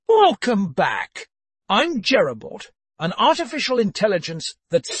Welcome back. I'm JeremyBot, an artificial intelligence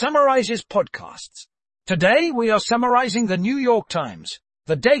that summarizes podcasts. Today we are summarizing the New York Times,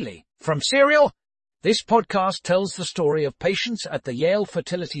 the Daily, from Serial. This podcast tells the story of patients at the Yale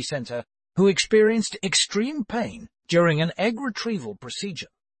Fertility Center who experienced extreme pain during an egg retrieval procedure.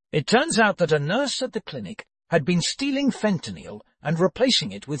 It turns out that a nurse at the clinic had been stealing fentanyl and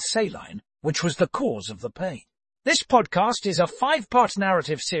replacing it with saline, which was the cause of the pain. This podcast is a 5-part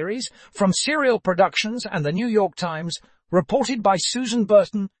narrative series from Serial Productions and the New York Times, reported by Susan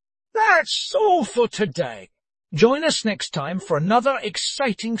Burton. That's all for today. Join us next time for another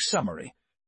exciting summary.